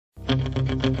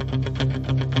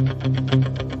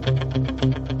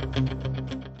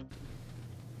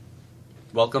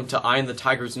Welcome to Eye on the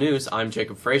Tigers News. I'm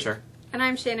Jacob Frazier. And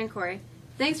I'm Shannon Corey.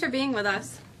 Thanks for being with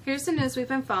us. Here's the news we've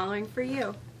been following for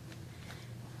you.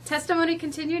 Testimony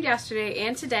continued yesterday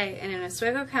and today in an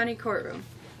Oswego County courtroom.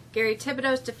 Gary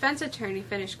Thibodeau's defense attorney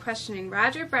finished questioning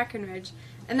Roger Breckenridge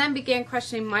and then began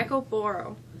questioning Michael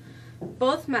Boro.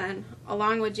 Both men,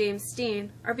 along with James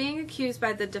Steen, are being accused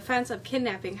by the defense of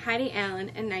kidnapping Heidi Allen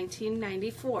in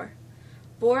 1994.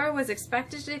 Boro was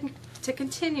expected to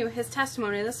continue his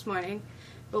testimony this morning,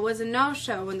 but was a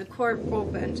no-show when the court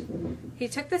opened. He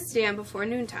took the stand before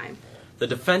noontime. The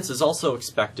defense is also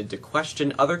expected to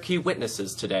question other key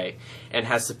witnesses today and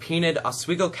has subpoenaed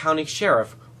Oswego County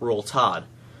Sheriff Ruel Todd.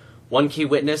 One key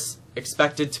witness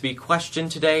expected to be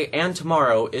questioned today and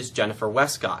tomorrow is Jennifer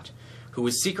Westcott, who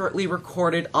was secretly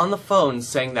recorded on the phone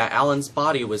saying that Allen's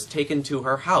body was taken to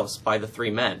her house by the three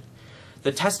men.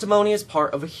 The testimony is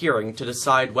part of a hearing to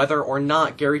decide whether or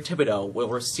not Gary Thibodeau will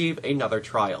receive another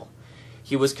trial.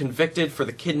 He was convicted for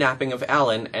the kidnapping of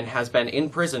Allen and has been in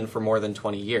prison for more than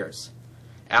 20 years.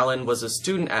 Allen was a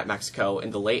student at Mexico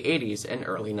in the late 80s and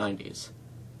early 90s.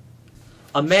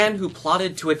 A man who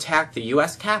plotted to attack the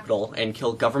U.S. Capitol and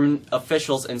kill government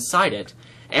officials inside it,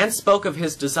 and spoke of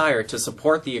his desire to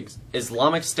support the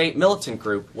Islamic State militant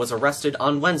group, was arrested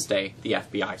on Wednesday, the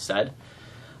FBI said.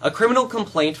 A criminal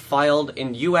complaint filed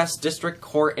in U.S. District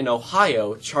Court in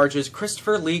Ohio charges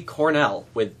Christopher Lee Cornell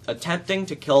with attempting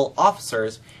to kill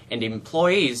officers and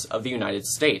employees of the United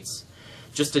States.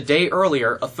 Just a day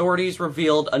earlier, authorities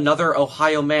revealed another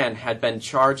Ohio man had been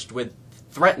charged with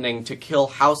threatening to kill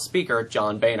House Speaker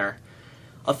John Boehner.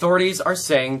 Authorities are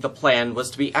saying the plan was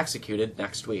to be executed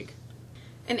next week.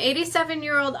 An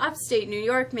 87-year-old upstate New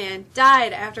York man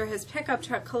died after his pickup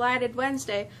truck collided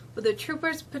Wednesday with a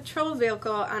trooper's patrol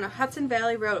vehicle on a Hudson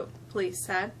Valley road, police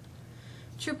said.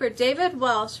 Trooper David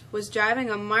Welsh was driving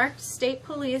a marked state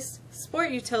police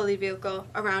sport utility vehicle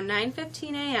around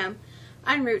 9:15 a.m.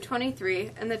 on Route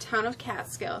 23 in the town of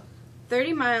Catskill,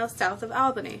 30 miles south of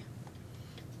Albany.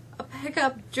 A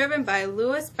pickup driven by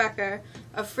Louis Becker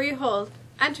of Freehold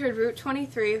entered Route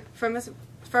 23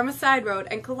 from a side road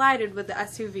and collided with the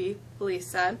SUV, police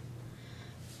said.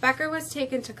 Becker was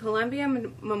taken to Columbia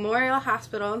Memorial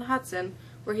Hospital in Hudson,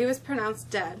 where he was pronounced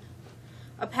dead.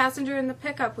 A passenger in the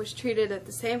pickup was treated at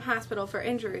the same hospital for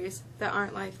injuries that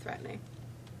aren't life-threatening.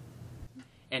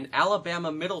 An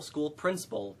Alabama middle school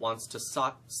principal wants to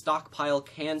stockpile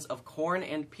cans of corn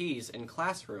and peas in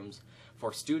classrooms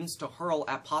for students to hurl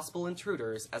at possible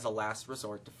intruders as a last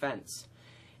resort defense.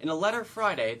 In a letter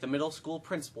Friday, the middle school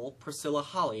principal, Priscilla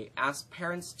Holly, asked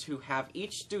parents to have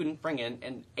each student bring in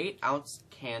an 8-ounce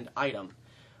canned item.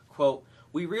 Quote,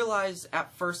 "We realize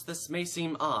at first this may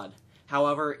seem odd.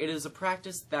 However, it is a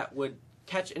practice that would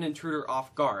catch an intruder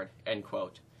off guard," end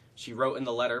quote. She wrote in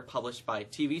the letter published by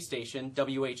TV station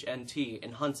WHNT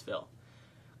in Huntsville.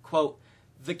 Quote,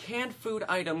 "The canned food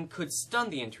item could stun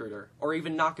the intruder or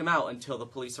even knock him out until the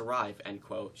police arrive," end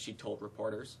quote, she told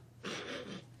reporters.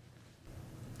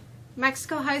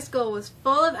 Mexico High School was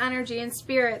full of energy and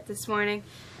spirit this morning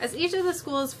as each of the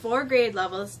school's 4 grade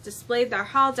levels displayed their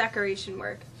hall decoration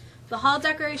work. The hall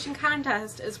decoration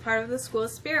contest is part of the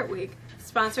school's Spirit Week,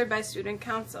 sponsored by Student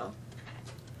Council.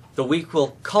 The week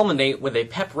will culminate with a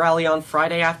pep rally on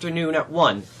Friday afternoon at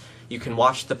 1. You can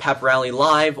watch the pep rally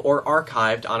live or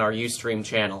archived on our Ustream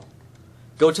channel.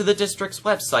 Go to the district's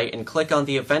website and click on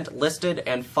the event listed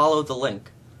and follow the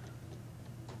link.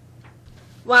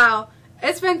 Wow,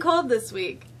 it's been cold this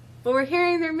week, but we're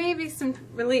hearing there may be some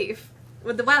relief.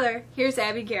 With the weather, here's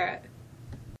Abby Garrett.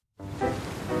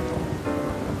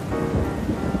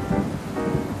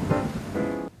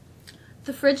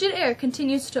 The frigid air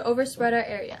continues to overspread our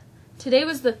area. Today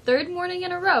was the 3rd morning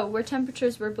in a row where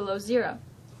temperatures were below 0.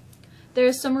 There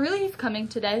is some relief coming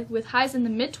today with highs in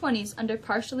the mid-20s under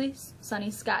partially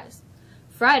sunny skies.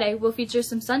 Friday will feature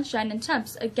some sunshine and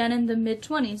temps again in the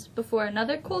mid-20s before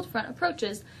another cold front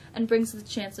approaches and brings the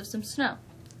chance of some snow.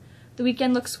 The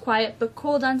weekend looks quiet but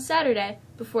cold on Saturday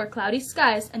before cloudy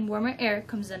skies and warmer air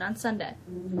comes in on Sunday.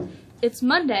 It's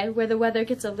Monday where the weather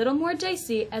gets a little more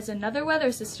dicey as another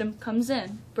weather system comes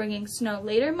in, bringing snow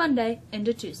later Monday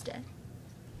into Tuesday.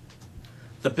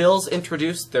 The Bills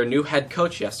introduced their new head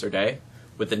coach yesterday.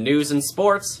 With the news and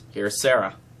sports, here's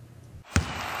Sarah.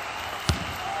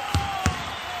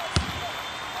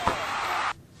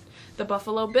 The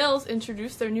Buffalo Bills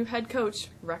introduced their new head coach,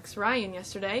 Rex Ryan,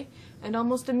 yesterday, and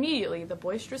almost immediately the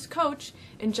boisterous coach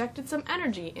injected some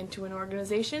energy into an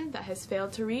organization that has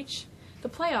failed to reach the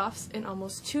playoffs in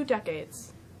almost 2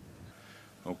 decades.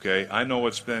 Okay, I know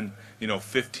it's been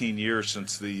 15 years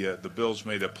since the Bills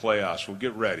made the playoffs. Well,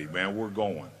 get ready, man. We're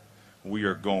going. We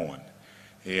are going,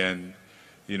 and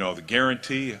the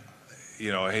guarantee.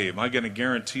 Hey, am I going to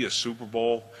guarantee a Super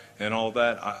Bowl and all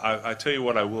that? I tell you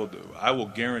what I will do. I will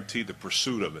guarantee the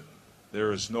pursuit of it.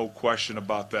 There is no question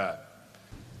about that.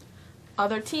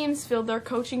 Other teams filled their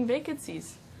coaching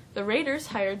vacancies. The Raiders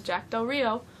hired Jack Del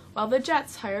Rio, while the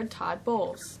Jets hired Todd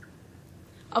Bowles.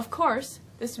 Of course,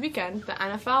 this weekend, the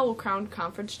NFL will crown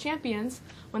conference champions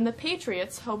when the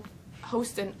Patriots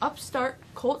host an upstart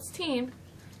Colts team,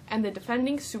 and the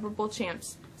defending Super Bowl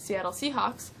champs, Seattle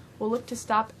Seahawks, will look to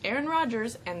stop Aaron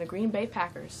Rodgers and the Green Bay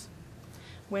Packers.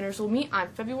 Winners will meet on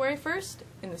February 1st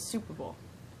in the Super Bowl.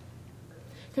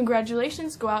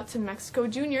 Congratulations go out to Mexico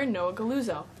junior Noah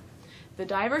Galuzzo. The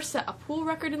diver set a pool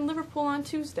record in Liverpool on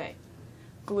Tuesday.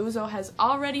 Galuzzo has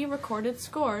already recorded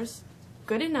scores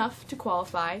good enough to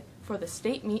qualify for the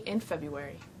state meet in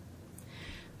February.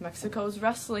 Mexico's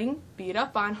wrestling beat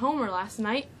up on Homer last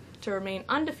night to remain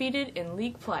undefeated in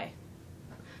league play.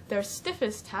 Their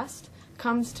stiffest test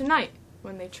comes tonight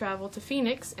when they travel to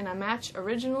Phoenix in a match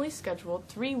originally scheduled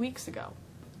 3 weeks ago.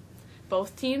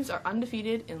 Both teams are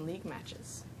undefeated in league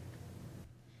matches.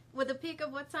 With a peek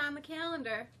of what's on the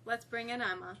calendar, let's bring in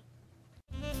Emma.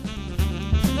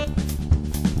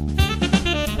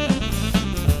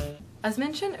 As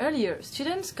mentioned earlier,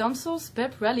 Students' Council's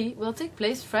pep rally will take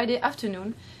place Friday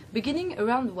afternoon, beginning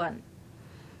around 1.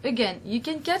 Again, you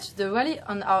can catch the rally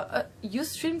on our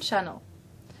Ustream channel.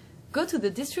 Go to the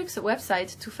district's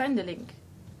website to find the link.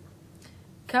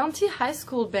 County High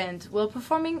School Band will be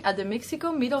performing at the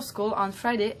Mexico Middle School on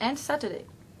Friday and Saturday.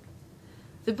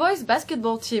 The boys'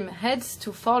 basketball team heads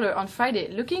to Fowler on Friday,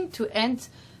 looking to end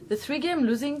the 3-game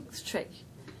losing streak,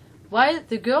 while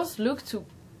the girls look to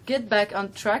get back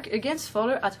on track against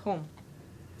Fowler at home.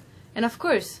 And of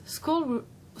course, school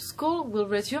will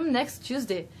resume next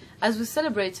Tuesday as we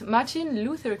celebrate Martin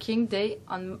Luther King Day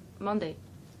on Monday.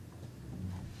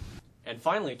 And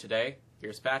finally today,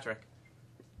 here's Patrick.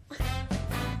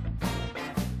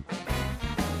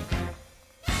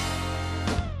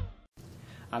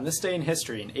 On this day in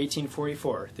history, in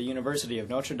 1844, the University of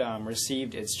Notre Dame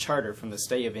received its charter from the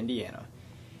state of Indiana.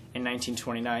 In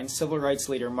 1929, civil rights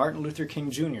leader Martin Luther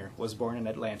King Jr. was born in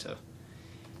Atlanta.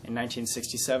 In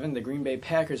 1967, the Green Bay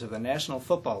Packers of the National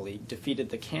Football League defeated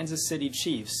the Kansas City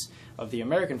Chiefs of the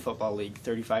American Football League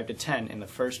 35-10 in the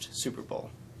first Super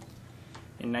Bowl.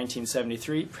 In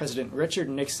 1973, President Richard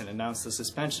Nixon announced the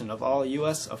suspension of all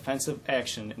U.S. offensive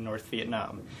action in North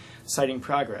Vietnam, citing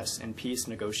progress in peace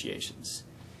negotiations.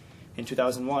 In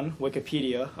 2001,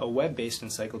 Wikipedia, a web-based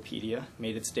encyclopedia,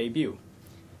 made its debut.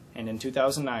 And in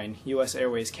 2009, U.S.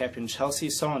 Airways Captain Chelsea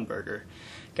Sullenberger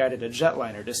guided a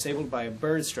jetliner disabled by a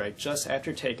bird strike just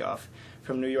after takeoff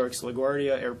from New York's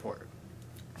LaGuardia Airport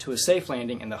to a safe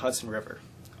landing in the Hudson River.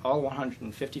 All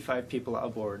 155 people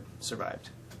aboard survived.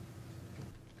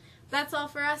 That's all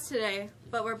for us today,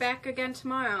 but we're back again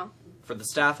tomorrow. For the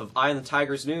staff of Eye on the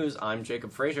Tigers News, I'm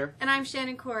Jacob Frazier. And I'm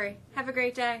Shannon Corey. Have a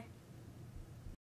great day.